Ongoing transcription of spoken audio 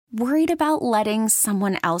Worried about letting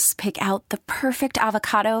someone else pick out the perfect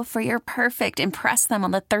avocado for your perfect impress them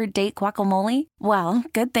on the third date guacamole? Well,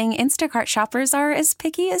 good thing Instacart shoppers are as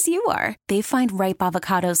picky as you are. They find ripe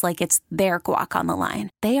avocados like it's their guac on the line.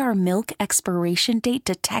 They are milk expiration date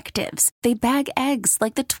detectives. They bag eggs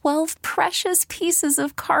like the 12 precious pieces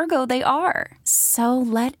of cargo they are. So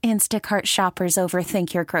let Instacart shoppers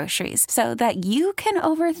overthink your groceries so that you can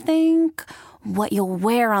overthink what you'll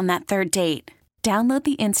wear on that third date. Download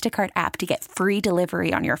the Instacart app to get free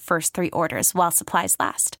delivery on your first 3 orders while supplies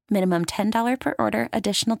last. Minimum $10 per order.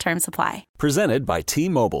 Additional terms apply. Presented by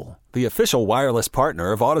T-Mobile, the official wireless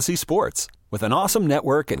partner of Odyssey Sports. With an awesome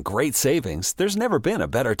network and great savings, there's never been a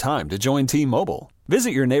better time to join T-Mobile.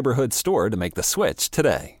 Visit your neighborhood store to make the switch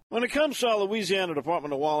today. When it comes to our Louisiana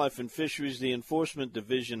Department of Wildlife and Fisheries, the Enforcement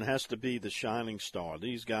Division has to be the shining star.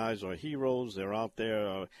 These guys are heroes. They're out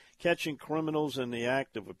there catching criminals in the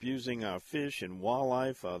act of abusing our fish and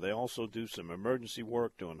wildlife. They also do some emergency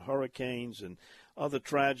work during hurricanes and other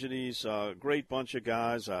tragedies. Great bunch of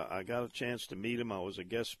guys. I got a chance to meet them. I was a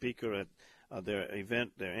guest speaker at their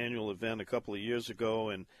annual event a couple of years ago,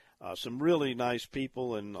 and some really nice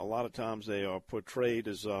people, and a lot of times they are portrayed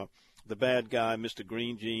as the bad guy, Mr.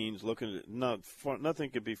 Green Jeans, looking at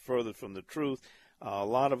nothing could be further from the truth. A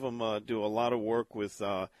lot of them do a lot of work with,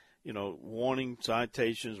 warning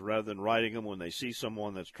citations rather than writing them when they see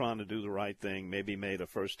someone that's trying to do the right thing, maybe made a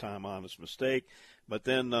first-time honest mistake. But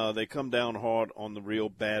then they come down hard on the real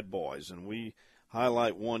bad boys, and we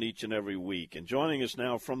highlight one each and every week. And joining us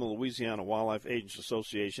now from the Louisiana Wildlife Agents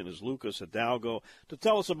Association is Lucas Hidalgo to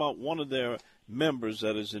tell us about one of their members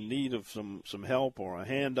that is in need of some help or a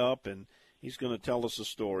hand up, and he's going to tell us a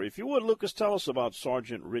story. If you would, Lucas, tell us about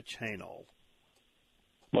Sergeant Rich Hainold.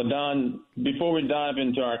 Well, Don, before we dive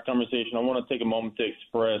into our conversation, I want to take a moment to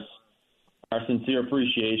express our sincere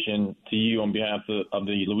appreciation to you on behalf of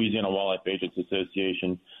the Louisiana Wildlife Agents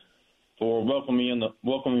Association for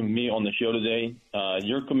welcoming me on the show today.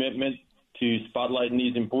 Your commitment to spotlighting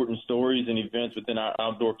these important stories and events within our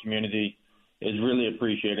outdoor community is really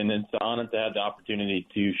appreciated, and it's an honor to have the opportunity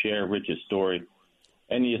to share Rich's story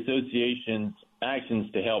and the association's actions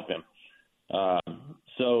to help him.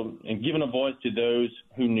 And giving a voice to those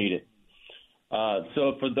who need it.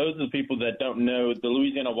 So for those of the people that don't know, the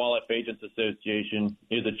Louisiana Wildlife Agents Association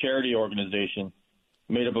is a charity organization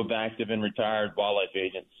made up of active and retired wildlife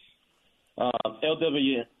agents.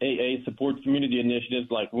 LWAA supports community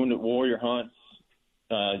initiatives like Wounded Warrior Hunts,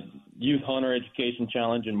 Youth Hunter Education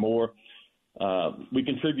Challenge, and more. We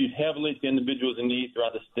contribute heavily to individuals in need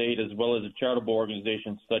throughout the state, as well as charitable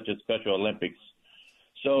organizations such as Special Olympics.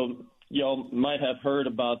 So y'all might have heard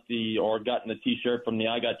about or gotten a T-shirt from the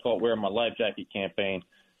I Got Caught Wearing My Life Jacket campaign.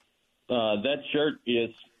 That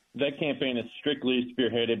campaign is strictly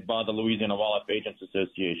spearheaded by the Louisiana Wildlife Agents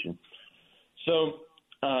Association. So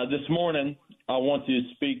this morning, I want to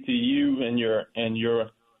speak to you and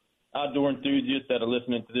your outdoor enthusiasts that are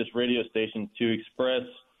listening to this radio station to express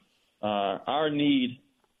our need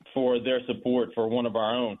for their support for one of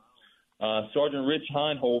our own. Sergeant Rich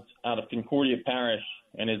Hainold out of Concordia Parish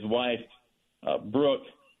and his wife, Brooke,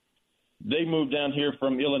 they moved down here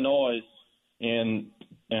from Illinois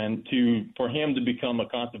for him to become a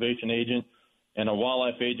conservation agent and a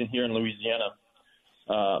wildlife agent here in Louisiana.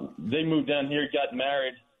 They moved down here, got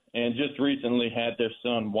married, and just recently had their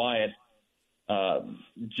son Wyatt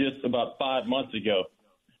just about 5 months ago.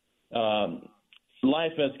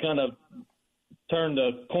 Life has kind of turned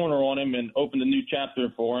a corner on him and opened a new chapter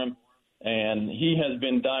for him, and he has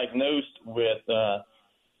been diagnosed with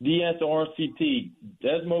DSRCT,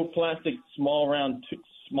 Desmoplastic small round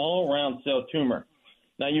cell tumor.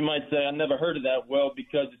 Now you might say, I never heard of that. Well,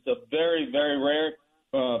 because it's a very, very rare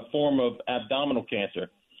form of abdominal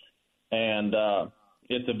cancer, and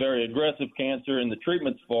it's a very aggressive cancer, and the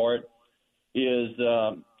treatments for it is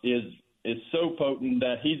so potent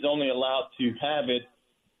that he's only allowed to have it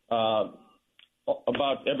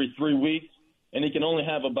about every 3 weeks, and he can only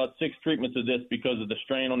have about 6 treatments of this because of the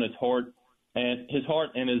strain on his heart and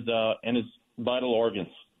his vital organs.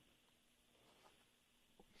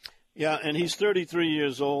 Yeah, and he's 33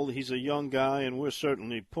 years old. He's a young guy, and we're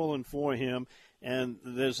certainly pulling for him. And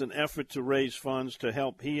there's an effort to raise funds to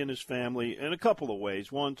help he and his family in a couple of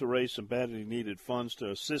ways. One, to raise some badly needed funds to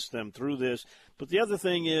assist them through this. But the other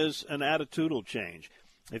thing is an attitudinal change.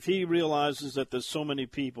 If he realizes that there's so many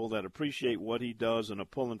people that appreciate what he does and are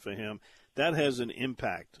pulling for him, that has an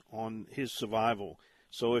impact on his survival.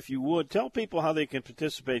 So if you would, tell people how they can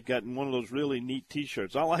participate getting one of those really neat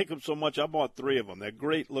T-shirts. I like them so much, I bought 3 of them. They're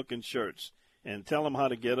great-looking shirts. And tell them how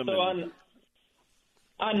to get them. So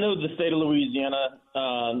I know the state of Louisiana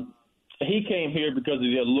he came here because of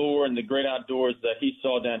the allure and the great outdoors that he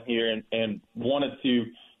saw down here, and wanted to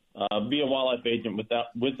be a wildlife agent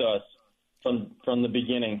with us from the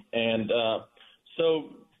beginning. And so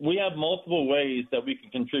we have multiple ways that we can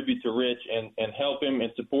contribute to Rich and help him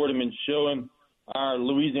and support him and show him our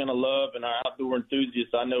Louisiana love, and our outdoor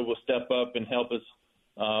enthusiasts I know will step up and help us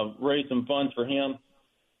raise some funds for him.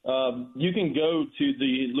 You can go to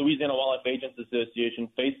the Louisiana Wildlife Agents Association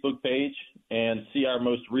Facebook page and see our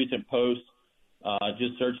most recent post.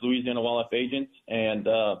 Just search Louisiana Wildlife Agents and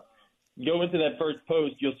go into that first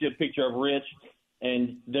post. You'll see a picture of Rich,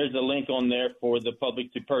 and there's a link on there for the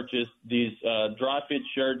public to purchase these dry fit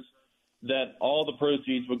shirts that all the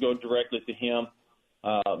proceeds will go directly to him.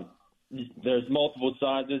 There's multiple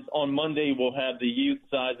sizes. On Monday, we'll have the youth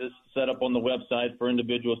sizes set up on the website for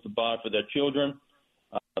individuals to buy for their children.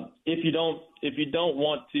 If you don't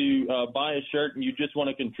want to buy a shirt and you just want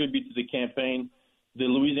to contribute to the campaign, the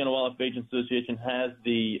Louisiana Wildlife Agents Association has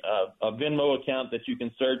a Venmo account that you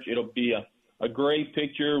can search. It'll be a gray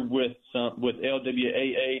picture with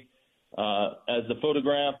LWAA as the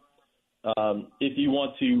photograph. If you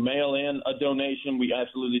want to mail in a donation, we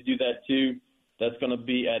absolutely do that too. That's going to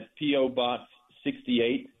be at P.O. Box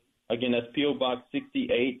 68. Again, that's P.O. Box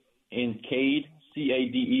 68 in Cade,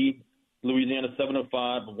 C-A-D-E, Louisiana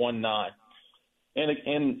 70519.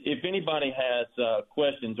 And if anybody has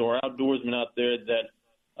questions or outdoorsmen out there that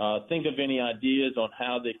think of any ideas on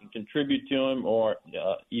how they can contribute to him or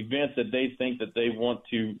events that they think that they want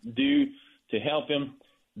to do to help him,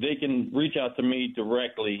 they can reach out to me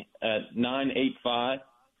directly at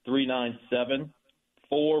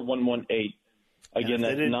 985-397-4118. Again,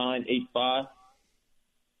 that's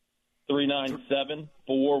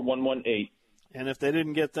 985-397-4118. And if they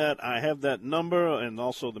didn't get that, I have that number and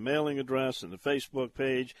also the mailing address and the Facebook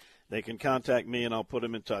page. They can contact me, and I'll put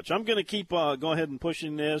them in touch. I'm going to keep go ahead and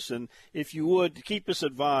pushing this, and if you would, keep us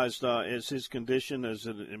advised as his condition, as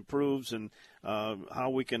it improves, and how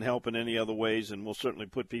we can help in any other ways, and we'll certainly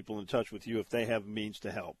put people in touch with you if they have means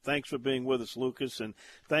to help. Thanks for being with us, Lucas, and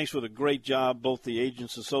thanks for the great job both the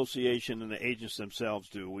Agents Association and the agents themselves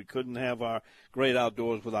do. We couldn't have our great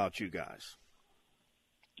outdoors without you guys.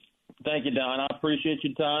 Thank you, Don. I appreciate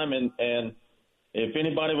your time, and if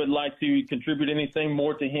anybody would like to contribute anything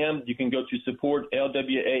more to him, you can go to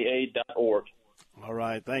supportlwaa.org. All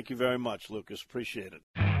right. Thank you very much, Lucas. Appreciate it.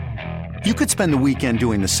 You could spend the weekend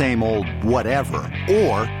doing the same old whatever,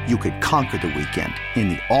 or you could conquer the weekend in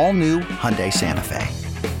the all-new Hyundai Santa Fe.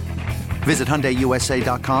 Visit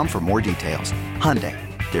HyundaiUSA.com for more details. Hyundai,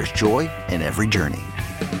 there's joy in every journey.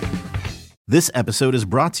 This episode is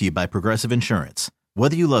brought to you by Progressive Insurance.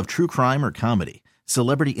 Whether you love true crime or comedy,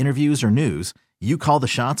 celebrity interviews or news, you call the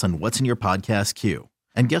shots on what's in your podcast queue.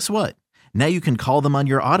 And guess what? Now you can call them on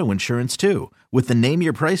your auto insurance too with the Name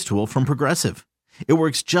Your Price tool from Progressive. It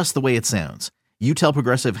works just the way it sounds. You tell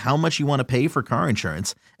Progressive how much you want to pay for car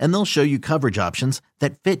insurance, and they'll show you coverage options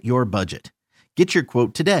that fit your budget. Get your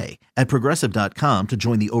quote today at Progressive.com to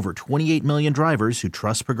join the over 28 million drivers who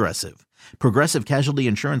trust Progressive. Progressive Casualty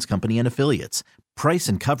Insurance Company and Affiliates. Price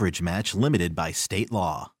and coverage match limited by state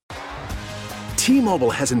law.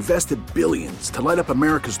 T-Mobile has invested billions to light up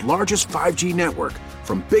America's largest 5G network,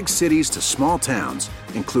 from big cities to small towns,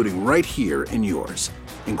 including right here in yours.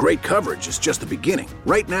 And great coverage is just the beginning.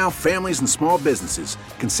 Right now, families and small businesses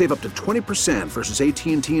can save up to 20% versus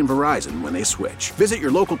AT&T and Verizon when they switch. Visit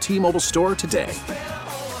your local T-Mobile store today.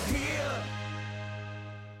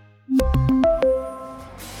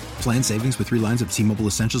 Plan savings with 3 lines of T-Mobile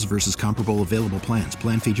Essentials versus comparable available plans.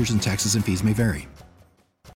 Plan features and taxes and fees may vary.